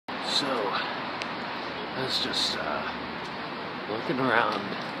So, I was just looking around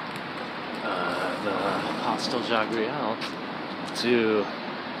the Hostel Jacques Riel to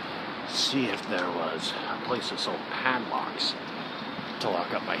see if there was a place that sold padlocks to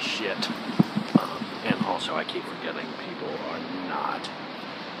lock up my shit. And also, I keep forgetting people are not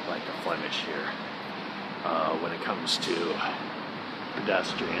like the Flemish here. When it comes to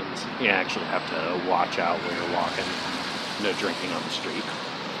pedestrians, you actually have to watch out where you're walking. No drinking on the street.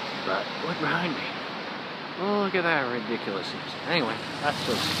 But look behind me. Oh, look at that ridiculous. Anyway, that's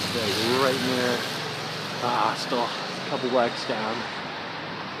just right near the hostel, a couple blocks down.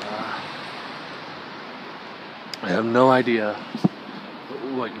 I have no idea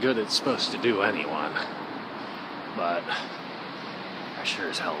what good it's supposed to do anyone, but I sure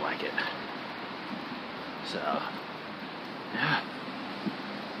as hell like it. So, yeah.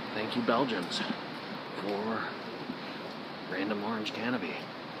 Thank you, Belgians, for random orange canopy.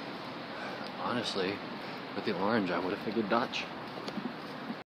 Honestly, with the orange, I would have figured Dutch.